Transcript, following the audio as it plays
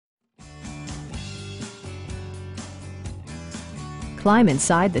Climb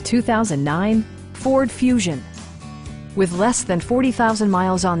inside the 2009 Ford Fusion. With less than 40,000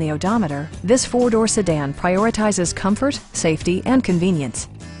 miles on the odometer, this four-door sedan prioritizes comfort, safety, and convenience.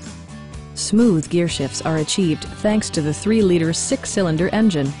 Smooth gear shifts are achieved thanks to the 3-liter 6-cylinder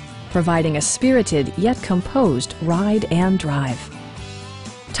engine, providing a spirited yet composed ride and drive.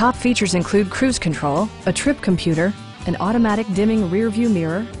 Top features include cruise control, a trip computer, an automatic dimming rear-view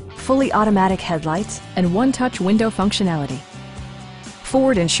mirror, fully automatic headlights, and one-touch window functionality.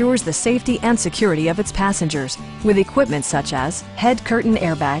 Ford ensures the safety and security of its passengers with equipment such as head curtain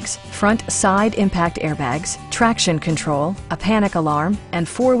airbags, front side impact airbags, traction control, a panic alarm, and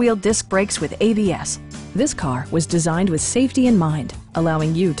 4-wheel disc brakes with ABS. This car was designed with safety in mind,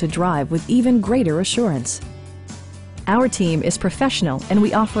 allowing you to drive with even greater assurance. Our team is professional and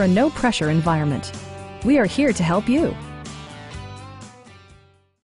we offer a no-pressure environment. We are here to help you.